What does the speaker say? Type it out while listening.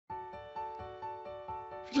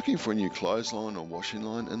Looking for a new clothesline or washing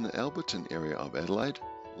line in the Alberton area of Adelaide?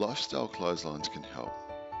 Lifestyle Clotheslines can help.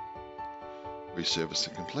 We service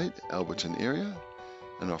the complete Alberton area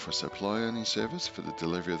and offer a supply-only service for the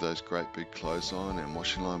delivery of those great big clothesline and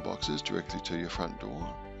washing line boxes directly to your front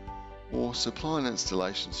door, or supply and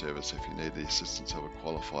installation service if you need the assistance of a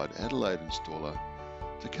qualified Adelaide installer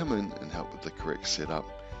to come in and help with the correct setup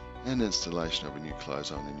and installation of a new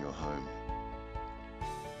clothesline in your home.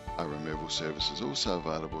 Our removal service is also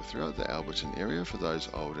available throughout the Alberton area for those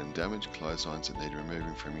old and damaged clotheslines that need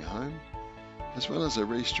removing from your home, as well as a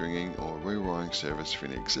restringing or rewiring service for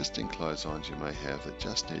any existing clotheslines you may have that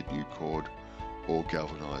just need new cord or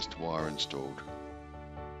galvanised wire installed.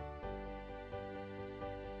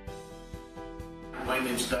 My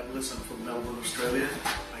name's Douglas, I'm from Melbourne, Australia.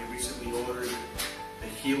 I recently ordered the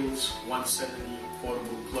Hills 170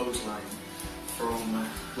 portable clothesline from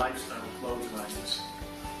Lifestyle Clotheslines.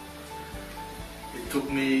 It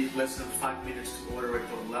took me less than 5 minutes to order it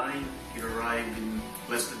online. It arrived in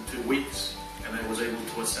less than 2 weeks, and I was able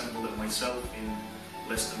to assemble it myself in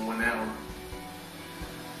less than 1 hour.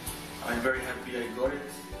 I'm very happy I got it.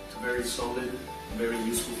 It's very solid, very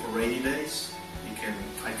useful for rainy days.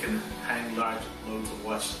 I can hang large loads of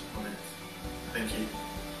wash on it. Thank you.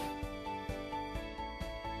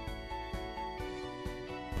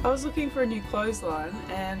 I was looking for a new clothesline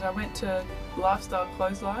and I went to Lifestyle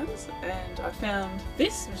Clotheslines and I found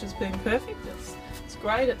this, which has been perfect. It's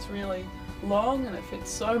great, it's really long and it fits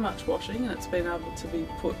so much washing, and it's been able to be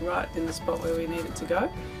put right in the spot where we need it to go.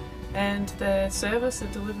 And their service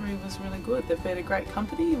and delivery was really good. They've been a great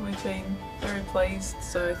company and we've been very pleased,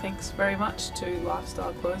 so thanks very much to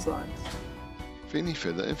Lifestyle Clotheslines. For any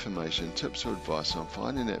further information, tips or advice on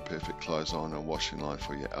finding that perfect clothesline or washing line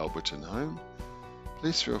for your Alberton home,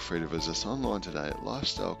 please feel free to visit us online today at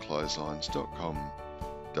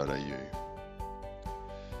lifestyleclotheslines.com.au.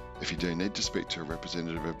 If you do need to speak to a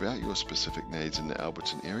representative about your specific needs in the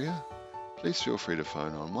Alberton area, please feel free to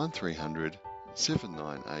phone on 1300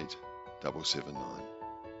 798 779.